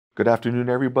Good afternoon,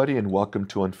 everybody, and welcome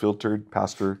to Unfiltered.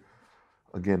 Pastor,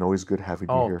 again, always good having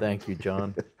you Oh, here. thank you,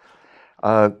 John.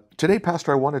 Today,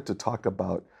 Pastor, I wanted to talk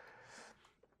about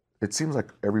it seems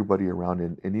like everybody around,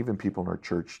 and even people in our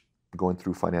church, going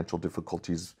through financial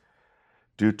difficulties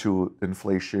due to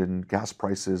inflation, gas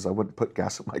prices. I went to put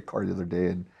gas in my car the other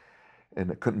day,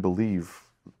 and I couldn't believe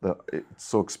that it's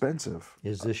so expensive.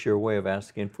 Is this your way of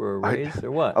asking for a I, raise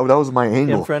or what? oh, that was my In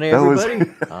angle. front of That was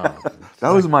everybody? Oh, it's that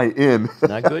was my in.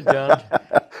 not good, John.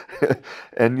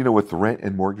 And with rent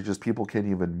and mortgages, people can't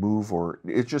even move, or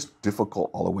it's just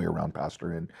difficult all the way around,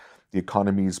 Pastor. And the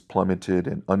economy's plummeted,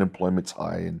 and unemployment's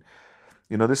high. And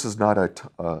this is not a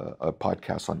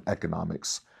podcast on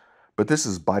economics, but this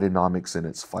is Bidenomics in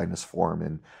its finest form.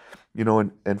 And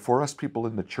and for us people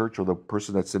in the church, or the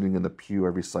person that's sitting in the pew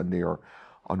every Sunday or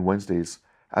on Wednesdays,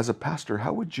 as a pastor,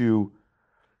 how would you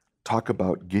talk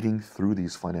about getting through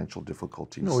these financial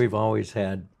difficulties? We've always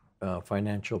had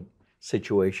financial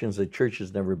situations. The church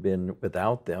has never been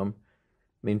without them.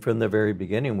 I mean, from the very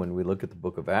beginning, when we look at the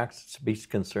book of Acts, it speaks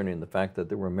concerning the fact that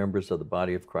there were members of the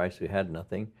body of Christ who had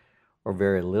nothing or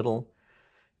very little.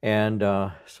 And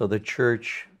so the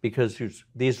church, because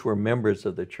these were members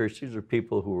of the church, these are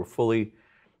people who were fully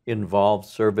involved,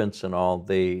 servants and all.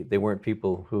 They weren't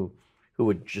people who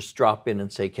would just drop in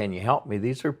and say, "Can you help me?"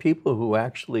 These are people who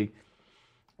actually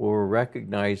were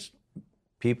recognized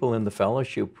people in the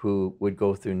fellowship who would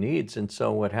go through needs. And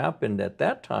so what happened at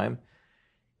that time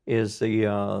is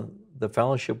the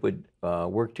fellowship would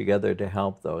work together to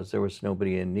help those. There was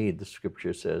nobody in need, the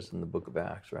scripture says in the book of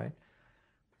Acts, right?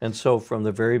 And so from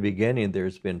the very beginning,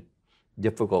 there's been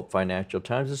difficult financial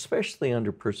times, especially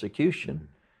under persecution,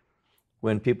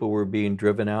 when people were being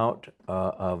driven out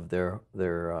of their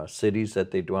cities that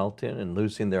they dwelt in and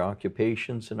losing their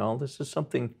occupations and all. This is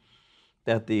something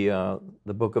that the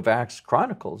book of Acts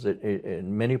chronicles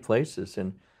in many places,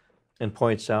 and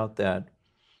points out that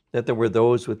there were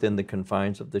those within the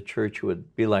confines of the church who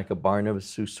would be like a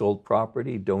Barnabas, who sold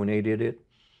property, donated it,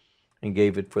 and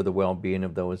gave it for the well-being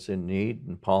of those in need.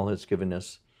 And Paul has given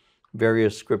us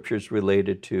various scriptures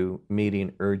related to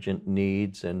meeting urgent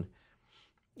needs and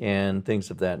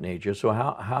things of that nature. So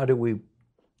how do we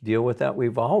deal with that?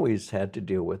 We've always had to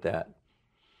deal with that.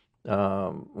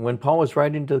 When Paul was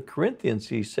writing to the Corinthians,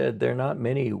 he said, "There are not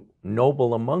many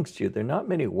noble amongst you. There are not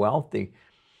many wealthy.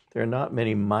 There are not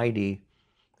many mighty.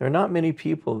 There are not many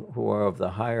people who are of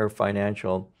the higher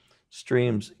financial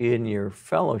streams in your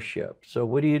fellowship." So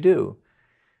what do?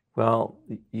 Well,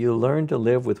 you learn to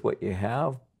live with what you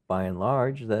have, by and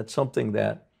large. That's something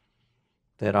that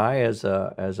I, as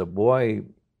a boy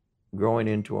growing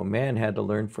into a man, had to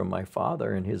learn from my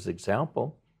father and his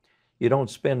example. You don't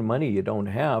spend money you don't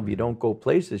have. You don't go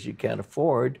places you can't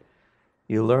afford.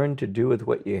 You learn to do with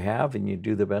what you have, and you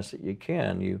do the best that you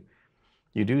can. You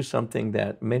do something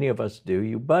that many of us do.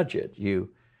 You budget. You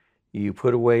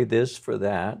put away this for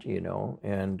that,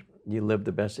 and you live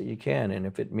the best that you can. And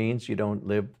if it means you don't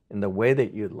live in the way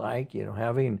that you'd like,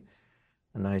 having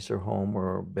a nicer home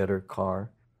or a better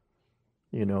car,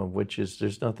 which is,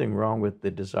 there's nothing wrong with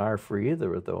the desire for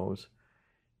either of those.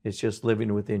 It's just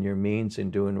living within your means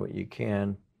and doing what you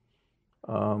can,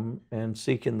 and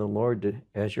seeking the Lord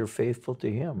as you're faithful to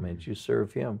Him, as you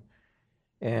serve Him.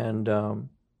 And I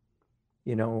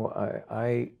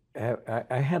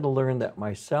had to learn that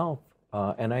myself,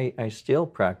 and I still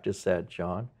practice that,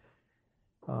 John.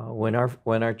 When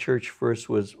our church first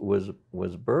was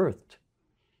birthed,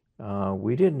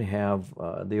 we didn't have,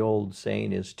 the old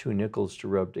saying is, two nickels to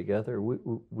rub together.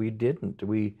 We didn't.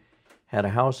 We had a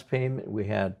house payment. We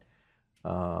had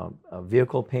a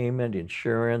vehicle payment,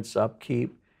 insurance,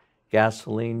 upkeep,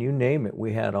 gasoline, you name it.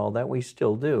 We had all that. We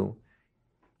still do.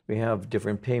 We have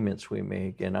different payments we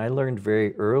make. And I learned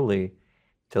very early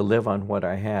to live on what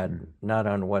I had, not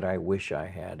on what I wish I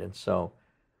had. And so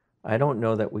I don't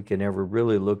know that we can ever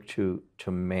really look to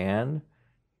man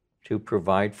to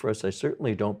provide for us. I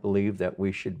certainly don't believe that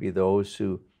we should be those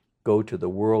who go to the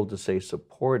world to say,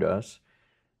 support us.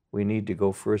 We need to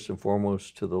go first and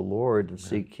foremost to the Lord and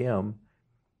seek Him.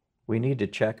 We need to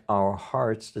check our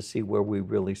hearts to see where we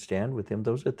really stand with Him.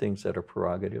 Those are things that are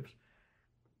prerogatives.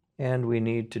 And we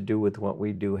need to do with what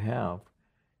we do have.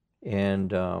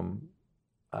 And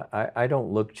I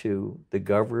don't look to the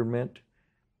government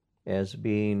as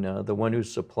being the one who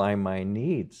supply my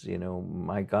needs.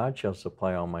 My God shall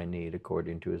supply all my need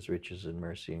according to His riches and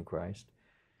mercy in Christ.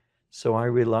 So I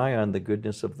rely on the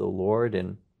goodness of the Lord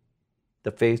and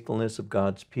the faithfulness of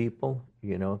God's people.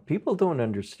 People don't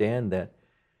understand that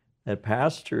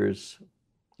pastors,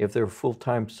 if they're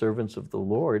full-time servants of the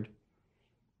Lord,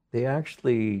 they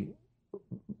actually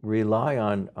rely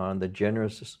on the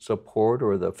generous support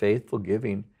or the faithful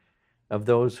giving of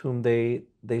those whom they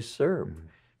serve. Mhm.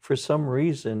 For some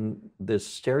reason, this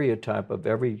stereotype of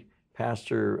every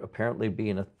pastor apparently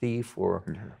being a thief or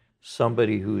Yeah.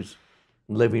 somebody who's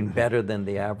living better than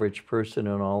the average person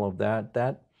and all of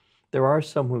that there are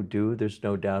some who do, there's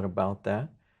no doubt about that,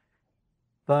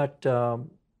 but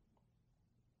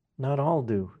not all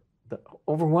do. The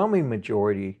overwhelming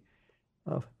majority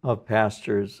of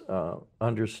pastors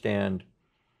understand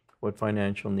what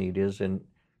financial need is, and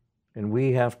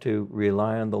we have to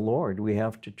rely on the Lord. We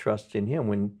have to trust in Him.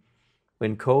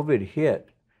 When COVID hit,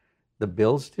 the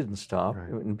bills didn't stop, Right.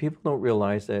 and people don't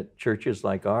realize that churches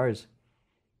like ours,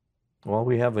 well,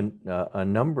 we have a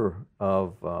number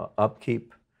of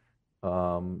upkeep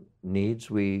needs.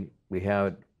 We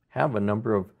have a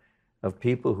number of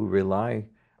people who rely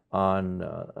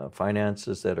on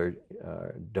finances that are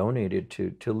donated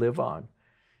to live on.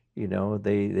 You know,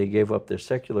 they gave up their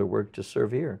secular work to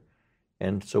serve here,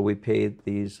 and so we paid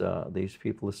these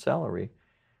people a salary.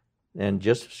 And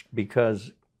just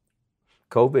because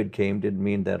COVID came didn't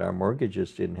mean that our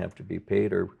mortgages didn't have to be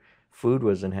paid or food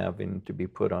wasn't having to be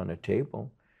put on a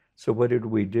table. So what did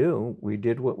we do? We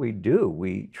did what we do.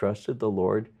 We trusted the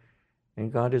Lord,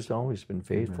 and God has always been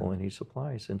faithful, Amen. and He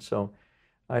supplies. And so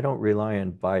I don't rely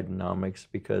on Bidenomics,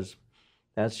 because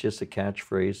that's just a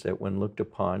catchphrase that when looked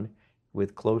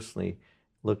at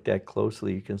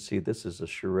closely, you can see this is a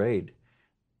charade.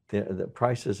 The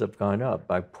prices have gone up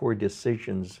by poor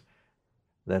decisions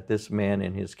that this man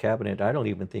and his cabinet, I don't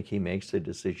even think he makes the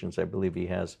decisions. I believe he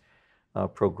has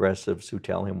progressives who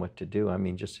tell him what to do. I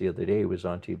mean, just the other day he was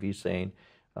on TV saying,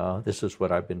 this is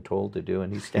what I've been told to do,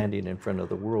 and he's standing in front of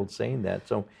the world saying that.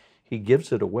 So he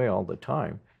gives it away all the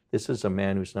time. This is a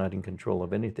man who's not in control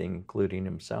of anything, including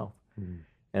himself. Mhm.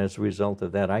 And as a result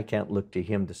of that, I can't look to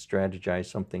him to strategize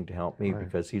something to help me, Right.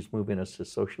 because he's moving us to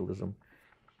socialism.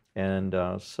 And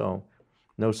so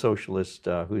no socialist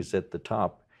who's at the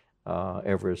top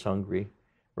ever is hungry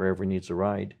or ever needs a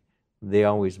ride. They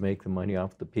always make the money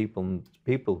off the people, and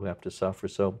people who have to suffer.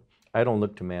 So I don't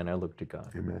look to man, I look to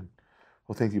God. Amen.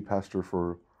 Well, thank you, Pastor,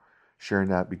 for sharing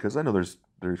that, because I know there's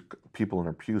people in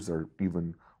our pews that are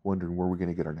even wondering where we're going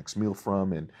to get our next meal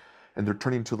from, and they're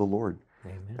turning to the Lord.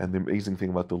 Amen. And the amazing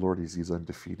thing about the Lord is He's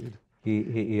undefeated.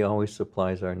 He always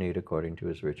supplies our need according to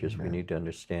His riches. Amen. We need to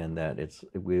understand that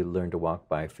we learn to walk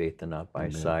by faith and not by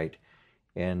Amen. sight.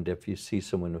 And if you see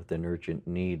someone with an urgent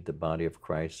need, the body of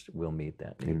Christ will meet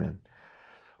that need. Amen.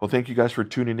 Well, thank you guys for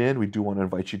tuning in. We do want to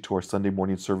invite you to our Sunday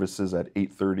morning services at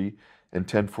 8:30 and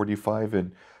 10:45.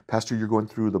 And Pastor, you're going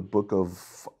through the book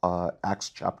of Acts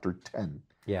chapter 10.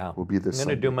 Yeah, Will be this I'm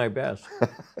going to do my best.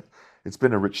 It's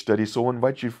been a rich study, so we'll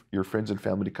invite you, your friends and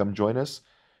family, to come join us.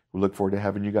 We look forward to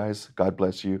having you guys. God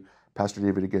bless you. Pastor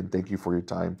David, again, thank you for your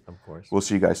time. Of course. We'll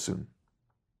see you guys soon.